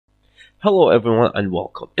Hello everyone and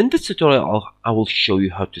welcome. In this tutorial I will show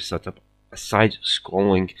you how to set up a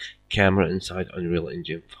side-scrolling camera inside Unreal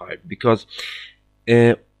Engine 5 because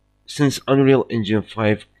uh, since Unreal Engine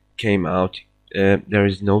 5 came out there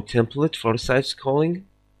is no template for a side-scrolling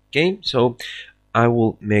game, so I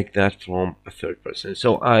will make that from a third person.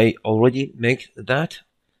 So I already make that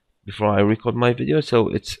before I record my video, so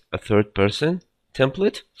it's a third person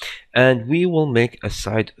template, and we will make a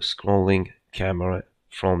side-scrolling camera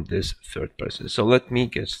from this third person. So let me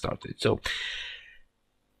get started. So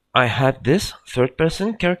I had this third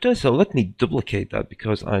person character, so let me duplicate that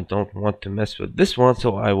because I don't want to mess with this one.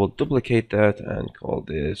 So I will duplicate that and call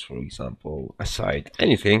this, for example, aside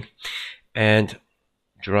anything, and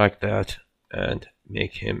drag that and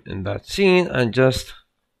make him in that scene and just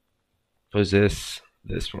possess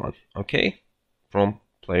this one, okay, from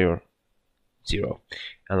player 0.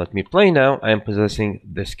 And let me play now. I am possessing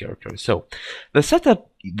this character. So the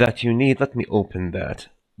setup that you need, let me open that.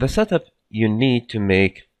 The setup you need to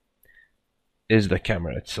make is the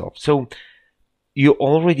camera itself. So you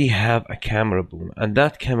already have a camera boom, and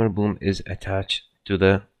that camera boom is attached to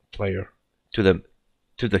the player, to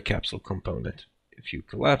the capsule component. If you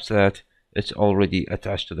collapse that, it's already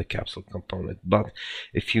attached to the capsule component. But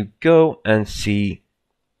if you go and see,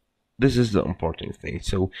 this is the important thing.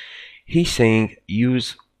 So he's saying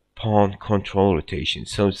use pawn control rotation.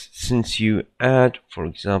 So since you add, for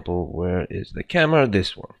example, where is the camera?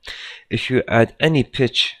 This one. If you add any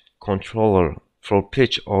pitch controller for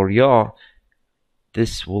pitch or yaw,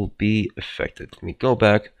 this will be affected. Let me go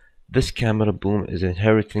back. This camera boom is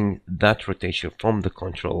inheriting that rotation from the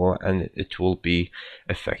controller and it will be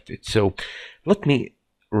affected. So let me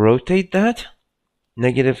rotate that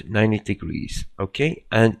negative 90 degrees, okay?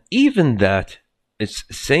 And even that, it's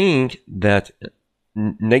saying that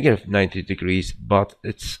negative 90 degrees, but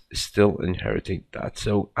it's still inheriting that.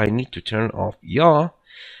 So I need to turn off yaw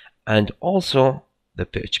and also the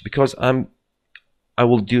pitch, because I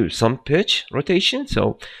will do some pitch rotation.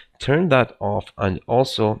 So turn that off and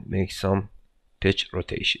also make some pitch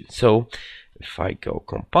rotation. So if I go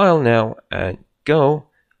compile now and go,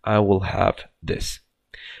 I will have this.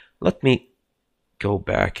 Let me go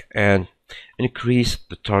back and increase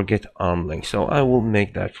the target arm length. So I will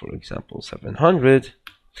make that, for example, 700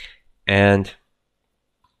 and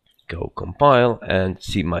go compile and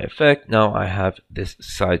see my effect. Now I have this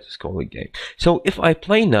side-scrolling game. So if I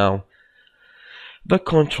play now, the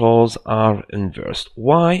controls are inversed.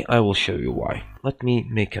 Why? I will show you why. Let me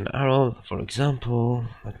make an arrow, for example.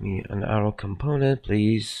 Let me an arrow component,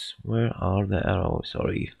 please. Where are the arrows?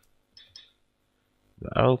 Sorry. The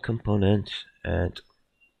arrow component, and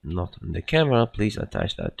not on the camera. Please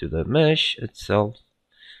attach that to the mesh itself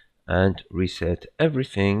and reset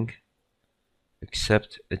everything,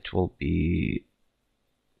 except it will be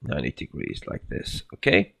 90 degrees like this,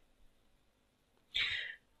 okay?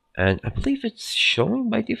 And I believe it's showing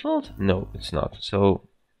by default. No, it's not. So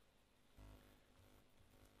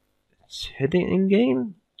it's hidden in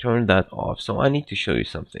game. Turn that off. So I need to show you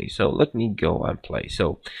something. So let me go and play.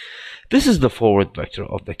 So this is the forward vector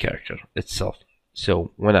of the character itself.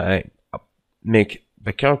 So when I make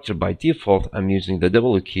the character by default, I'm using the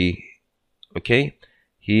W key, okay?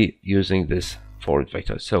 He using this forward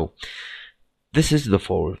vector. So this is the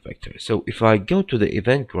forward vector. So if I go to the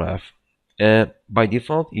event graph, by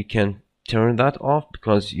default you can turn that off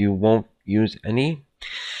because you won't use any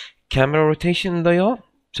camera rotation in the yaw.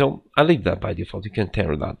 So I leave that by default. You can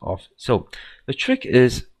turn that off. So the trick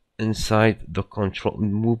is inside the control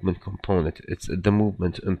movement component. It's the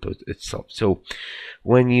movement input itself. So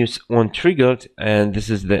when triggered, and this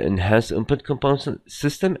is the enhanced input component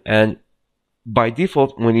system, and by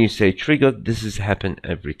default when you say triggered, this is happen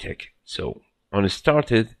every tick. So when it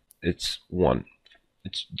started, it's 1.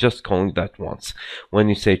 It's just calling that once. When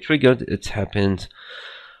you say triggered, it's happened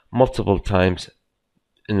multiple times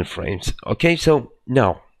in the frames. Okay, so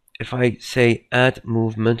now if I say add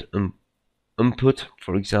movement input,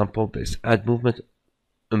 for example, this add movement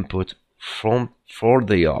input for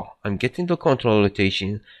the yaw, I'm getting the control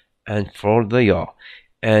rotation and for the yaw,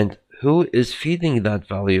 and who is feeding that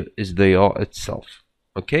value is the yaw itself.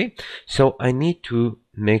 Okay, so I need to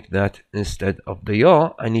make that, instead of the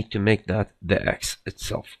yaw, I need to make that the X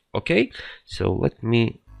itself. Okay, so let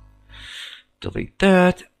me delete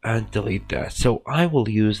that and delete that. So I will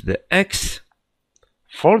use the X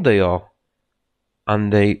for the yaw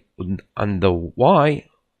and the Y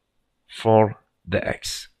for the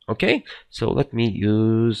X. Okay, so let me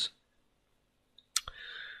use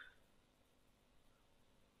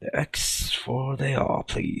the X for the yaw,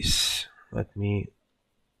 please. Let me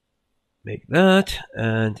make that,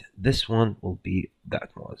 and this one will be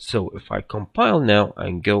that one. So if I compile now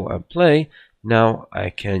and go and play, now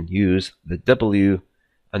I can use the W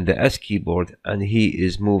and the S keyboard, and he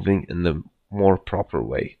is moving in the more proper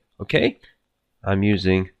way. Okay, I'm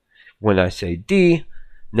using, when I say D,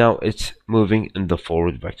 now it's moving in the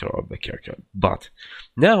forward vector of the character. But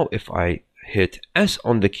now if I hit S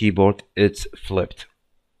on the keyboard, it's flipped.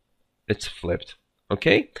 It's flipped.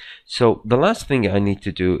 Okay, so the last thing I need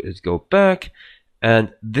to do is go back,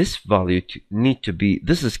 and this value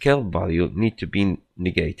this scale value need to be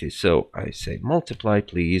negated. So I say multiply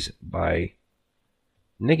please by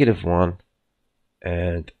 -1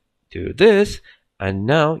 and do this, and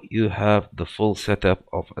now you have the full setup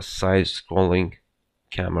of a side scrolling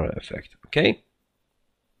camera effect. Okay,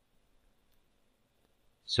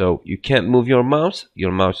 so you can't move your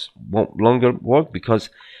mouse won't longer work because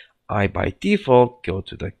I by default go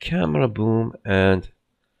to the camera boom and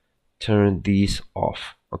turn these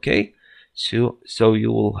off. Okay, so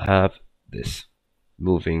you will have this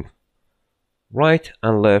moving right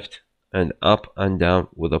and left and up and down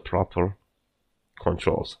with the proper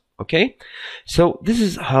controls. Okay, so this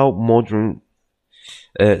is how modern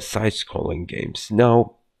side-scrolling games.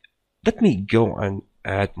 Now let me go and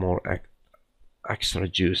add more extra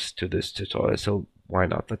juice to this tutorial. So why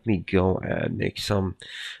not? Let me go and make some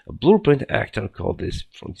blueprint actor. Call this,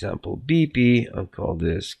 for example, BP, and call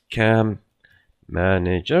this cam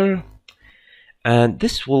manager, and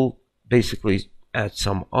this will basically add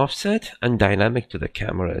some offset and dynamic to the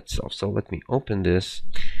camera itself. So let me open this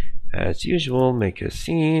as usual, make a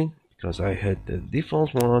scene because I had the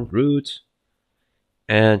default one, root,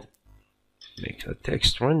 and make a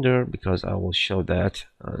text render because I will show that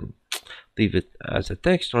and leave it as a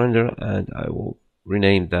text render, and I will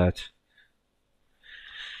rename that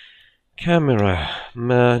camera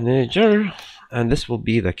manager, and this will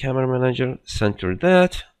be the camera manager. Center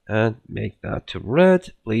that and make that to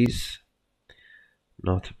red please,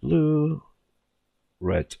 not blue,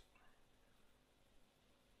 red.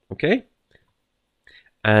 Okay,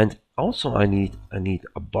 and also I need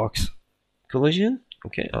a box collision.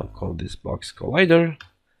 Okay, I'll call this box collider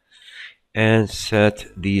and set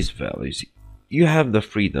these values. You have the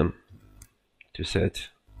freedom to set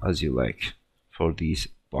as you like for these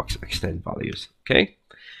box extend values. Okay,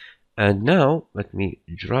 and now let me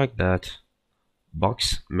drag that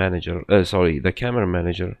box manager, the camera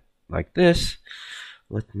manager like this.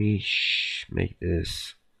 Let me make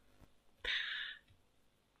this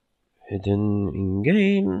hidden in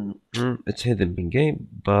game. It's hidden in game,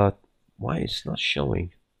 but why it's not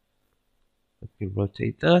showing? Let me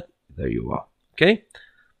rotate that. There you are. Okay,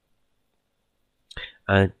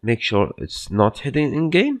 and make sure it's not hidden in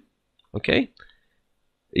game. Okay,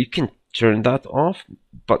 you can turn that off,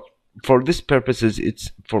 but for this purposes,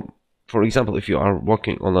 it's for example, if you are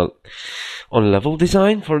working on a level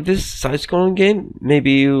design for this side-scrolling game,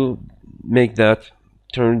 maybe you make that,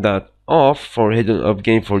 turn that off for hidden of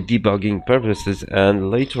game for debugging purposes,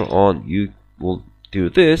 and later on you will do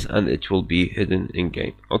this and it will be hidden in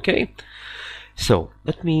game. Okay, so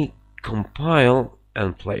let me compile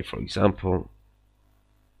and play. For example,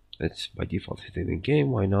 it's by default hidden in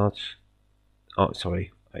game. Why not? Oh,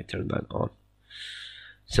 sorry, I turned that on.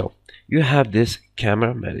 So you have this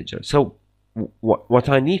camera manager. So what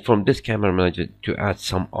I need from this camera manager to add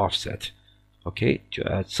some offset. Okay, to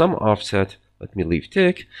add some offset, let me leave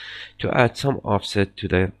tick, to add some offset to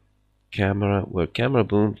the camera, where camera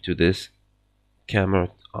boom to this camera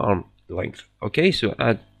arm length. Okay, so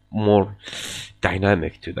add more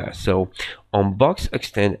dynamic to that. So on box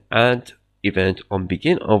extend, add event on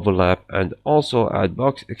begin overlap, and also add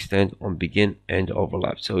box extend on begin end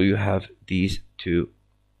overlap. So you have these two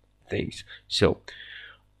things. So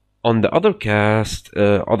on the other cast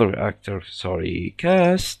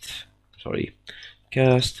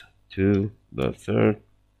to the third,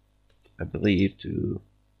 I believe, to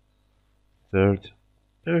third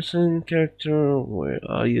person character. Where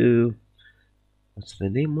are you? What's the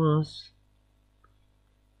name was?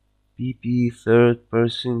 BP third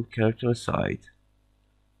person character side.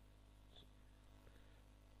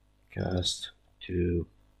 Cast to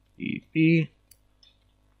BP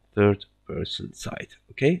third person side.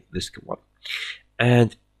 Okay, this one.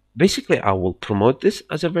 And basically I will promote this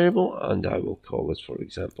as a variable, and I will call it, for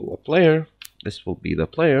example, a player. This will be the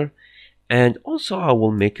player, and also I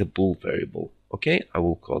will make a bool variable. Okay, I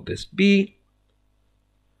will call this B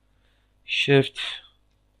shift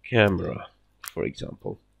camera, for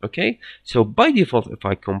example. Okay, so by default, if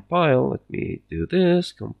I compile, let me do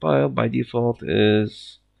this, compile, by default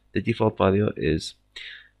is, the default value is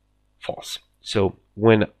false. So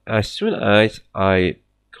as soon as I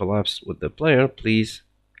collapse with the player, please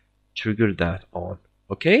trigger that on.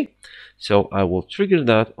 Okay, so I will trigger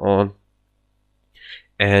that on,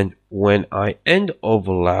 and when I end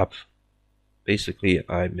overlap, basically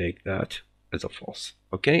I make that as a false.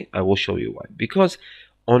 Okay, I will show you why. Because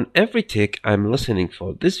on every tick I'm listening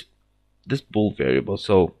for this bool variable.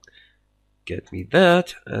 So get me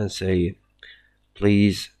that and say,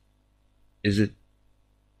 please,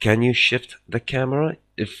 can you shift the camera?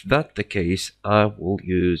 If that's the case, I will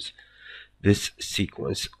use this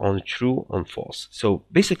sequence on true, on false. So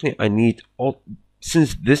basically I need all,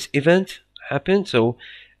 since this event happened, so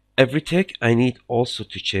every tick I need also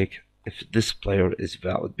to check if this player is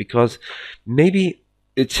valid, because maybe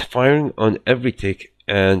it's firing on every tick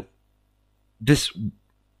and this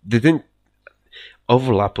didn't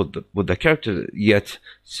overlap with the character yet,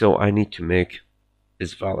 so I need to make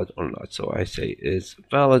is valid or not. So I say is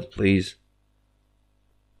valid, please,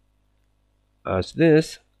 as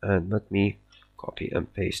this, and let me copy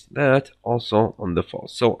and paste that also on the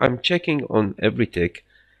false. So I'm checking on every tick,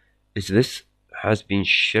 is this has been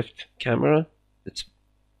shift camera?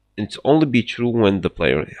 It's only be true when the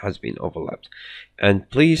player has been overlapped. And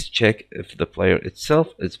please check if the player itself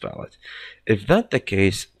is valid. If that's the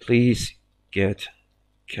case, please get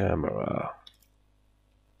camera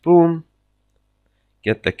boom,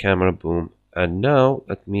 get the camera boom. And now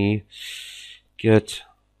let me get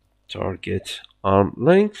target arm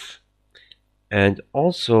length and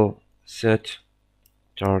also set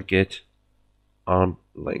target arm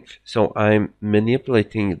length. So I'm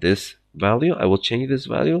manipulating this value. I will change this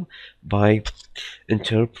value by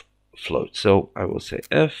interp float. So I will say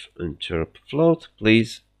f interp float,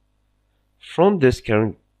 please, from this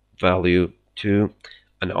current value to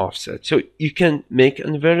an offset. So you can make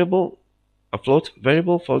a float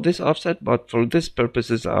variable for this offset, but for this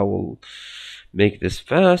purposes I will make this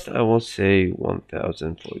fast. I will say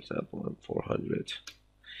 1000, for example, and 400,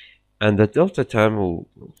 and the delta time will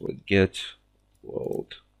get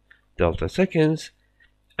world delta seconds,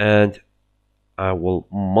 and I will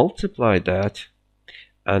multiply that,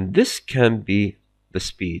 and this can be the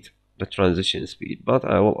speed, the transition speed, but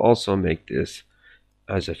I will also make this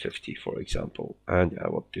as a 50, for example, and I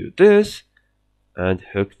will do this and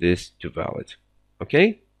hook this to valid.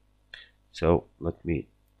 Okay, so let me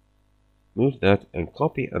move that and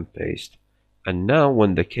copy and paste, and now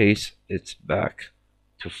when the case it's back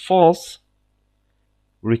to false,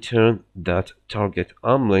 return that target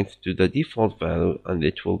arm length to the default value, and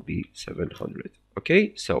it will be 700.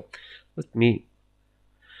 Okay, so let me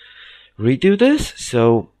redo this.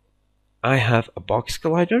 So I have a box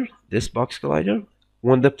collider, this box collider.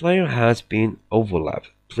 When the player has been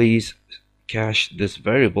overlapped, please cache this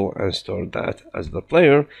variable and store that as the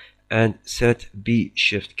player, and set B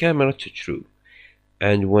shift camera to true.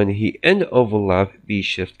 And when he end overlap, B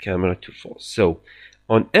shift camera to false. So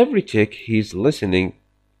on every tick he's listening,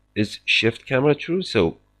 is shift camera true?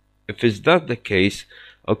 So if is that the case,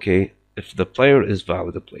 okay, if the player is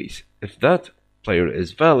valid, please, if that player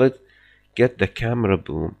is valid, get the camera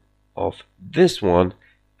boom of this one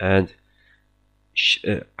and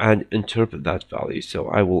interpret that value. So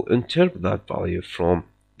I will interpret that value from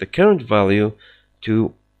the current value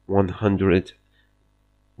to 1000,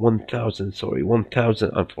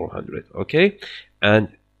 1400. Okay, and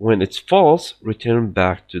when it's false, return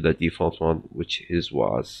back to the default one, which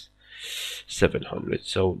was 700.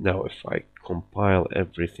 So now if I compile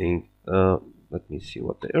everything, let me see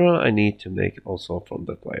what the error I need to make also from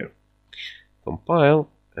the player. Compile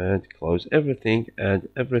and close everything, and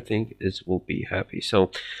everything will be happy. So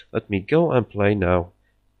let me go and play now.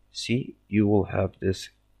 See, you will have this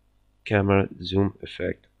camera zoom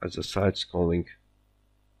effect as a side scrolling.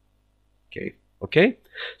 Okay,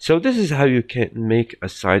 so this is how you can make a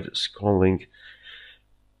side scrolling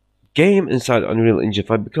game inside Unreal Engine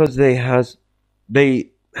 5, because they have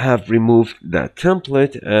removed that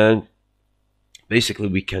template, and basically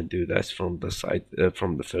we can do that from the side,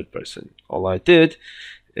 from the third person. All I did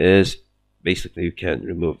is basically you can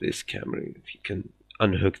remove this camera. If you can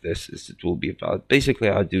unhook this, it will be valid. Basically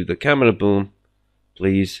I do the camera boom,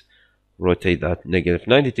 please rotate that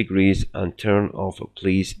 -90 degrees, and turn off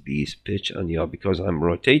please these pitch and yaw, because I'm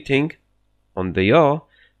rotating on the yaw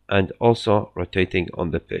and also rotating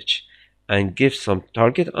on the pitch, and give some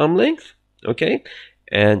target arm length. Okay,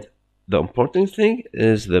 and the important thing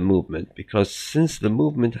is the movement, because since the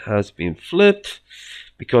movement has been flipped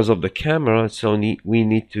because of the camera, so we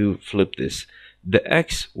need to flip this. The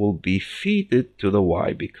X will be feeded to the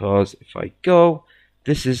Y, because if I go,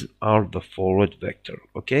 this is the forward vector.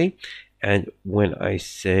 Okay, and when I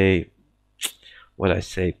say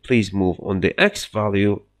please move on the X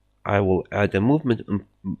value, I will add a movement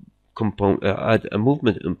component, add a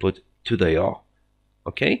movement input to the yaw,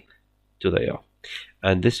 okay, to the yaw,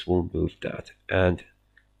 and this will move that. And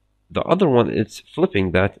the other one, it's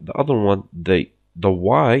flipping that. The other one, the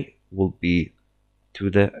y will be to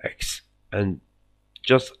the x, and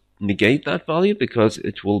just negate that value because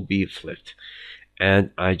it will be flipped.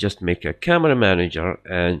 And I just make a camera manager,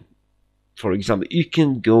 and for example, you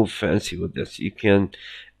can go fancy with this. You can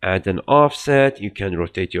add an offset, you can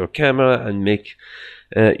rotate your camera and make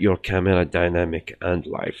your camera dynamic and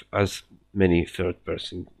live, as many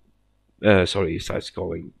third-person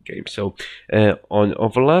side-scrolling games. So on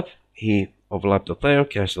overlap, he overlap the player,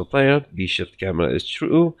 cache the player, B-shift camera is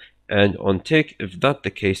true, and on tick, if that the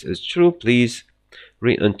case is true, please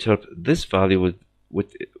reinterpret this value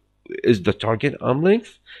with is the target arm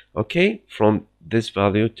length, okay, from this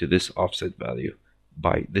value to this offset value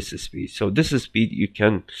by this speed. So this is speed, you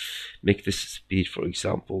can make this speed, for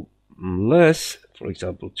example, less, for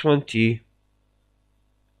example 20.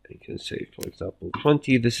 You can say, for example,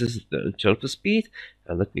 20. This is the interpret speed,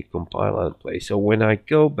 and let me compile and play. So when I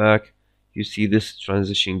go back, you see this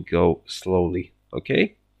transition go slowly,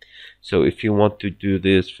 okay. So if you want to do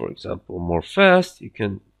this, for example, more fast, you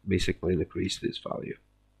can basically increase this value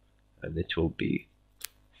and it will be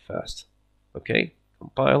fast, okay.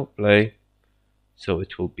 Compile, play, so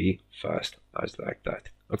it will be fast as like that,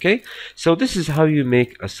 okay. So this is how you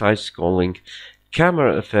make a side-scrolling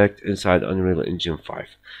camera effect inside Unreal Engine 5.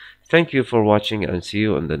 Thank you for watching, and see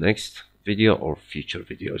you in the next video or future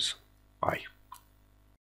videos. Bye.